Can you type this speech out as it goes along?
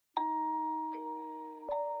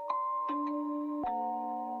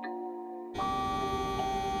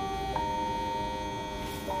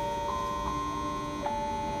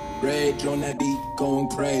Rage on that beat, going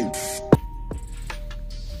crazy.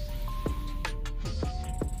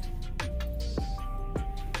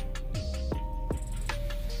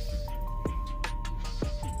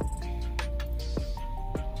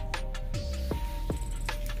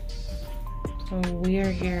 So we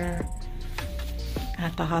are here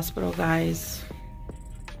at the hospital, guys.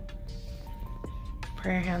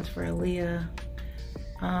 Prayer hands for Eliott.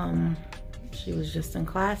 She was just in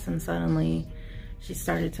class and suddenly she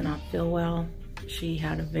started to not feel well. She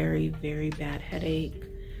had a very, very bad headache,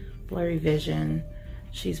 blurry vision.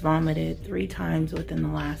 She's vomited 3 times within the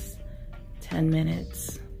last 10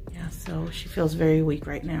 minutes. Yeah, so she feels very weak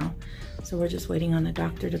right now. So we're just waiting on the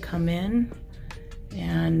doctor to come in,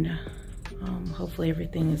 and hopefully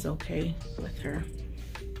everything is okay with her.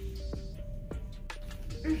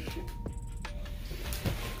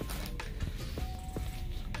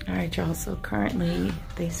 All right, y'all, so currently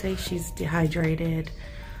they say she's dehydrated.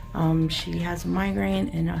 She has a migraine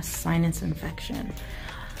and a sinus infection.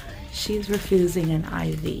 She's refusing an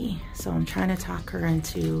IV, so I'm trying to talk her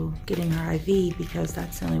into getting her IV because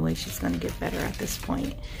that's the only way she's gonna get better at this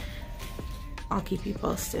point. I'll keep you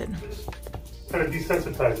posted. Kind of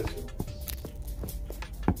desensitizes you.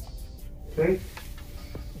 Okay?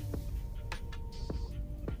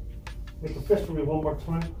 Make a fist for me one more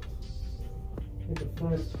time. Make a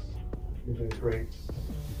fist. You're doing great.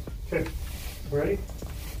 Okay, ready?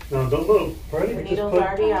 Now don't move. Ready? The needle's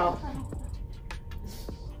already out.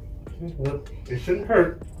 Okay, no, it shouldn't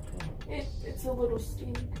hurt. It's a little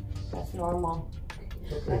sting. That's normal.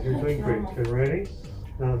 Okay, you're doing great. Okay, ready?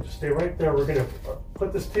 Now just stay right there. We're gonna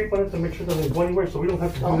put this tape on it to make sure it doesn't go anywhere, so we don't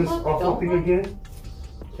have to do this awful thing again.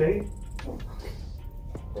 Okay?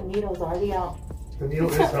 The needle's already out. The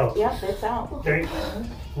needle is out. Yep, it's out. Okay,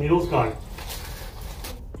 needle's gone.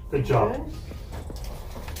 Good job.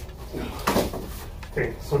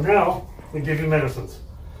 Okay, so now we give you medicines.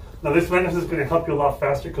 Now this medicine is going to help you a lot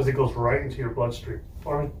faster because it goes right into your bloodstream.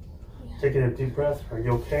 All right, taking a deep breath. Are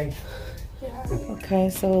you okay? Yeah. Okay,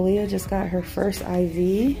 so Eliott just got her first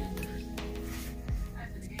IV.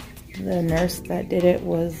 The nurse that did it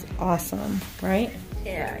was awesome, right?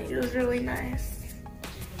 Yeah, it was really nice.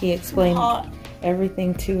 He explained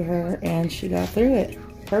everything to her and she got through it.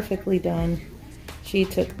 Perfectly done.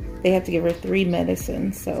 They had to give her 3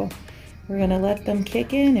 medicines, so we're gonna let them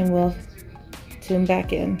kick in and we'll tune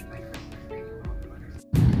back in.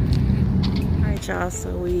 All right, y'all,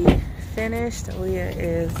 so we finished. Eliott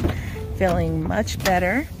is feeling much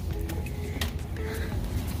better.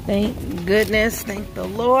 Thank goodness, thank the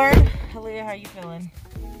Lord. Eliott, how are you feeling?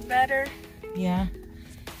 Better. Yeah.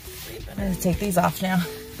 I'm gonna take these off now.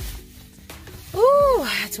 Ooh,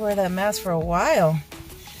 I had to wear that mask for a while.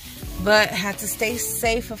 But had to stay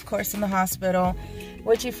safe, of course, in the hospital.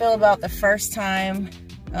 What you feel about the first time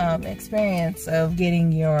experience of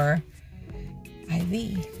getting your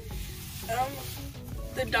IV?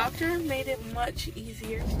 The doctor made it much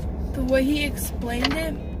easier. The way he explained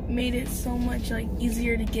it made it so much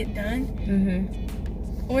easier to get done.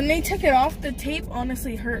 When they took it off, the tape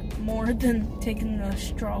honestly hurt more than taking the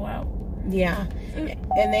straw out. Yeah,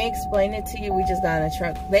 and they explained it to you. We just got in the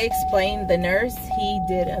truck. They explained, the nurse, he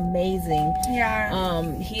did amazing. Yeah.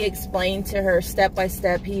 He explained to her step by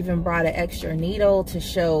step. He even brought an extra needle to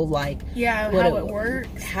show how it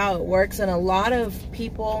works. How it works. And a lot of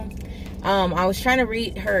people, I was trying to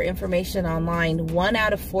read her information online. 1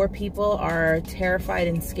 out of 4 people are terrified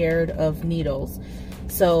and scared of needles.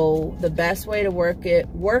 So the best way to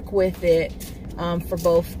work with it, for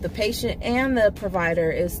both the patient and the provider,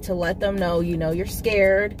 is to let them know, you're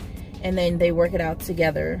scared, and then they work it out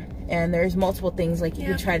together. And there's multiple things, you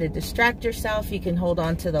can try to distract yourself, you can hold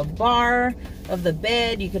on to the bar of the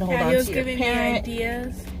bed, you can hold on to your parent. He was giving me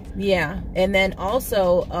ideas. Yeah, and then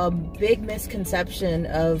also a big misconception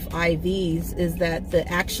of IVs is that the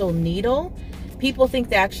actual needle, people think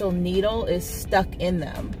the actual needle is stuck in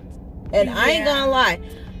them. And I ain't gonna lie,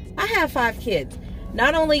 I have 5 kids.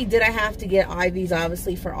 Not only did I have to get IVs,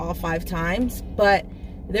 obviously, for all 5 times, but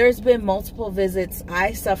there's been multiple visits.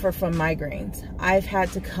 I suffer from migraines. I've had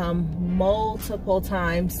to come multiple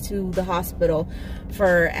times to the hospital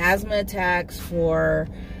for asthma attacks, for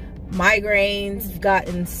migraines. I've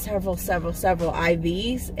gotten several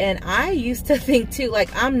IVs. And I used to think, too,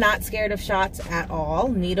 I'm not scared of shots at all,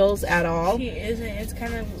 needles at all. She isn't. It's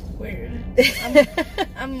kind of weird.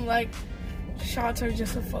 I'm shots are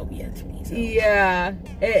just a phobia to me. So. Yeah,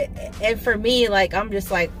 and for me, I'm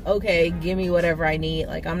just okay, give me whatever I need.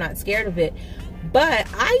 I'm not scared of it. But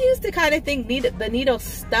I used to kind of think the needle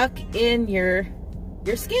stuck in your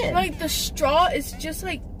skin. The straw is just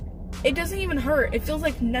it doesn't even hurt. It feels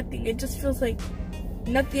like nothing. It just feels like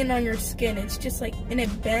nothing on your skin. It's just like, and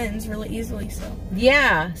it bends really easily. So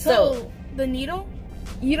yeah. So the needle,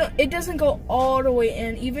 it doesn't go all the way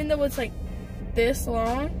in, even though it's like this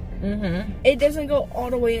long. It doesn't go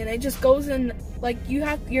all the way in. It just goes in, like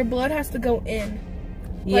your blood has to go in,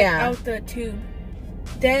 like, out the tube.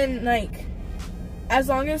 Then, like, as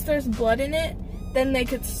long as there's blood in it, then they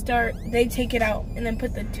take it out and then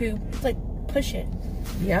put the tube. It's like, push it.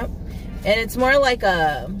 Yep. And it's more like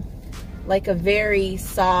a very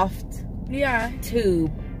soft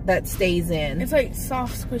tube that stays in. It's like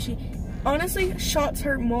soft, squishy. Honestly, shots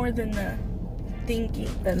hurt more than the thingy.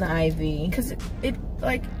 Than the IV. Because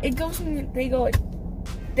it goes in,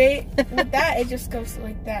 with that, it just goes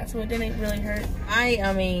like that, so it didn't really hurt.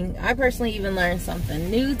 I mean, I personally even learned something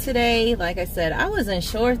new today. Like I said, I wasn't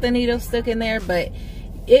sure if the needle stuck in there, but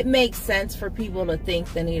it makes sense for people to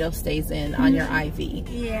think the needle stays in on your IV.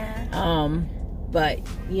 Yeah. But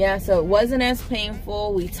yeah, so it wasn't as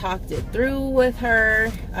painful. We talked it through with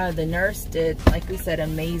her. The nurse did, like we said,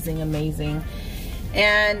 amazing.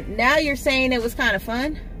 And now you're saying it was kind of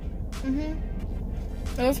fun?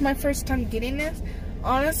 That was my first time getting this.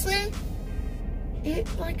 Honestly, it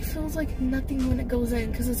like feels like nothing when it goes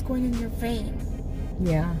in because it's going in your vein.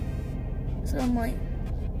 Yeah. So I'm like.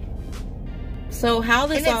 So how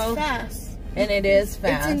this all? It's fast. And it is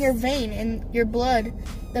fast. It's in your vein and your blood.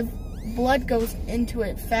 The blood goes into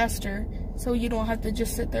it faster, so you don't have to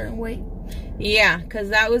just sit there and wait. Yeah, because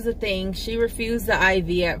that was the thing. She refused the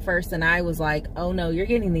IV at first, and I was like, "Oh no, you're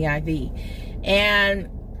getting the IV." And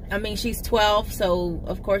I mean, she's 12, so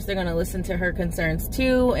of course they're gonna listen to her concerns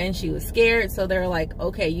too. And she was scared, so they're like,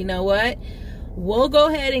 "Okay, you know what? We'll go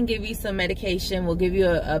ahead and give you some medication. We'll give you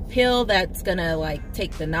a pill that's gonna like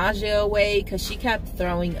take the nausea away," because she kept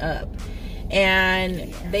throwing up.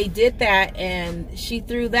 And they did that, and she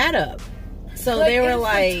threw that up. So like, they were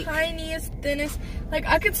like the tiniest, thinnest. Like,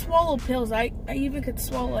 I could swallow pills. I even could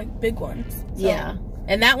swallow like big ones. So. Yeah.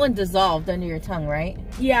 And that one dissolved under your tongue, right?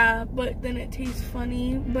 Yeah, but then it tastes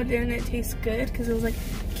funny, but then it tastes good because it was like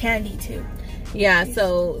candy too. Yeah,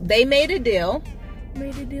 so they made a deal.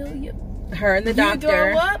 Yep. Her and the doctor. You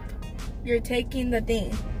throw up, you're taking the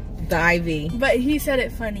thing. The IV. But he said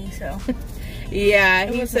it funny, so. Yeah,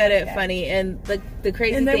 he said it funny. And the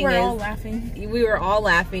crazy thing is, we were all laughing. We were all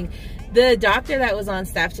laughing. The doctor that was on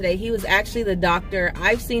staff today, he was actually the doctor.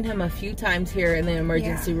 I've seen him a few times here in the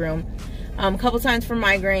emergency room. A couple times for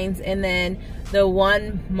migraines. And then the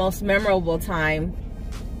one most memorable time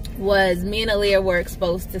was me and Eliott were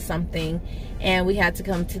exposed to something. And we had to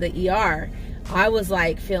come to the ER. I was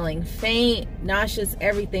like feeling faint, nauseous,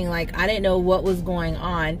 everything. Like I didn't know what was going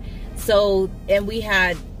on. So, and we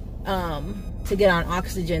had to get on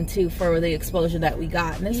oxygen too for the exposure that we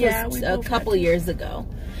got. And this was a couple years ago.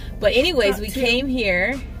 But anyways, we came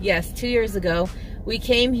here, 2 years ago. We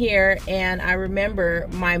came here, and I remember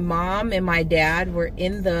my mom and my dad were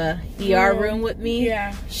in the ER room with me.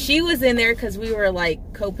 Yeah. She was in there because we were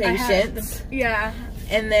like co-patients. Yeah.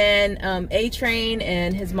 And then A-Train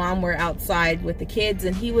and his mom were outside with the kids,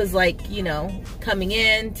 and he was like, you know, coming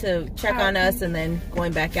in to check on us and then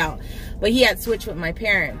going back out. But he had switched with my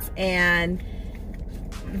parents, and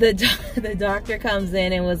the doctor comes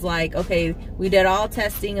in and was like, okay, we did all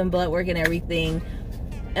testing and blood work and everything.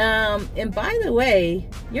 And by the way,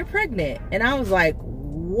 you're pregnant. And I was like,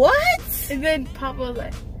 what? And then Papa was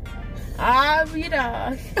like,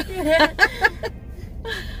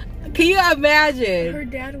 Can you imagine? Her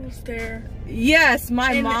dad was there. Yes,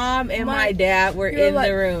 my mom and my dad were in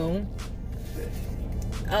the room.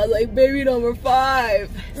 I was like, baby number 5.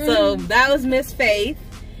 So that was Miss Faith.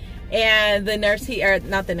 And the nurse,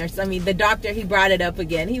 the doctor, he brought it up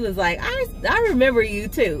again. He was like, I remember you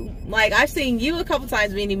too. Like, I've seen you a couple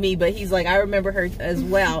times meeting me, but he's like, I remember her as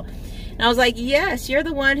well. And I was like, yes, you're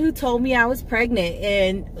the one who told me I was pregnant.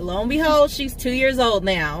 And lo and behold, she's 2 years old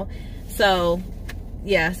now. So,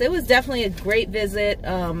 yes, it was definitely a great visit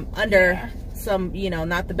under some, you know,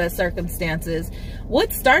 not the best circumstances.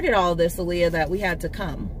 What started all this, Eliott, that we had to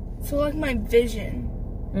come? So, like, my vision.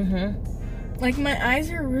 Like, my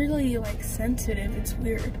eyes are really, like, sensitive. It's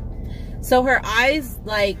weird. So her eyes,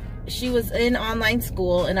 like, she was in online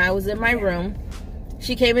school and I was in my room.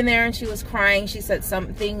 She came in there and she was crying. She said,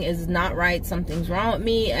 something is not right. Something's wrong with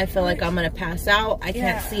me. I feel like I'm going to pass out. I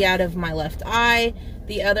can't see out of my left eye.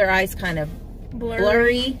 The other eye's kind of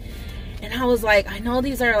blurry. And I was like, I know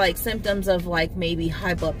these are, like, symptoms of, like, maybe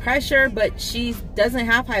high blood pressure, but she doesn't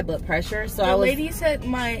have high blood pressure. So the lady said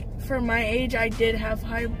for my age, I did have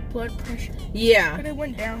high blood pressure. Yeah. But it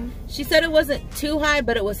went down. She said it wasn't too high,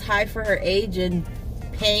 but it was high for her age and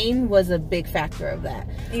pain was a big factor of that.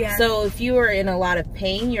 Yeah. So if you were in a lot of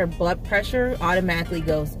pain, your blood pressure automatically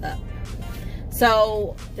goes up.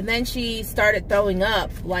 So, and then she started throwing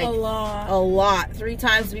up like a lot, 3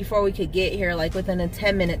 times before we could get here, like within a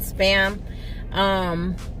 10-minute span.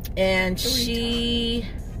 And she,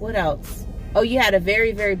 what else? Oh, you had a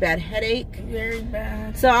very, very bad headache. Very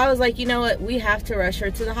bad. So I was like, you know what? We have to rush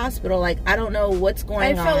her to the hospital. Like, I don't know what's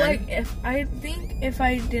going on. I felt like if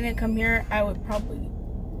I didn't come here, I would probably,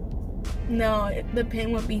 the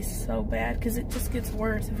pain would be so bad because it just gets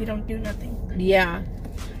worse if you don't do nothing. Yeah.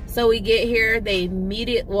 So we get here,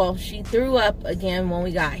 she threw up again when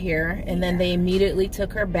we got here, and then they immediately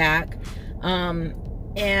took her back.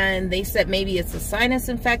 And they said maybe it's a sinus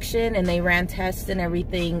infection, and they ran tests and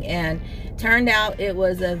everything, and turned out it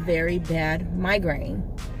was a very bad migraine.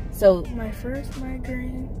 So my first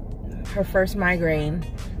migraine. Her first migraine.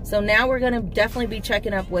 So now we're gonna definitely be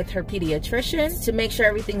checking up with her pediatrician to make sure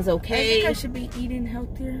everything's okay. I think I should be eating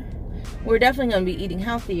healthier. We're definitely gonna be eating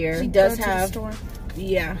healthier. She does have,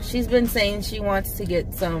 yeah, she's been saying she wants to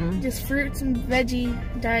get some just fruits and veggie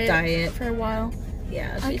diet for a while.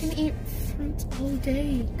 Yeah, I can eat fruits all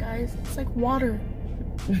day, guys. It's like water.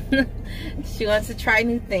 She wants to try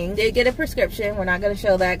new things. Did get a prescription. We're not going to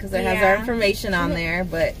show that because it has our information on there.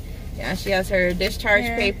 But yeah, she has her discharge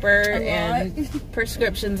paper and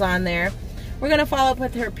prescriptions on there. We're going to follow up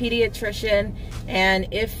with her pediatrician, and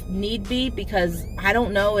if need be, because I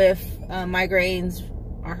don't know if migraines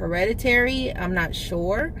are hereditary. I'm not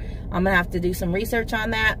sure. I'm going to have to do some research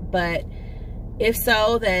on that. But if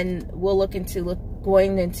so, then we'll look into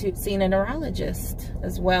going into seeing a neurologist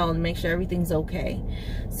as well and make sure everything's okay.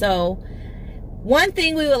 So one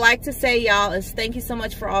thing we would like to say, y'all, is thank you so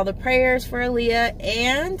much for all the prayers for Eliott,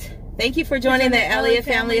 and thank you for joining the Eliott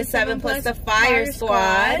Family of 7 plus the Fire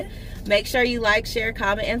Squad. Make sure you like, share,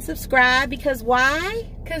 comment, and subscribe, because why?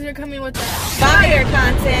 Because we're coming with fire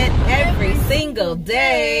content every single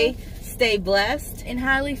day. Stay blessed and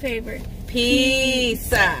highly favored.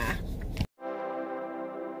 Peace.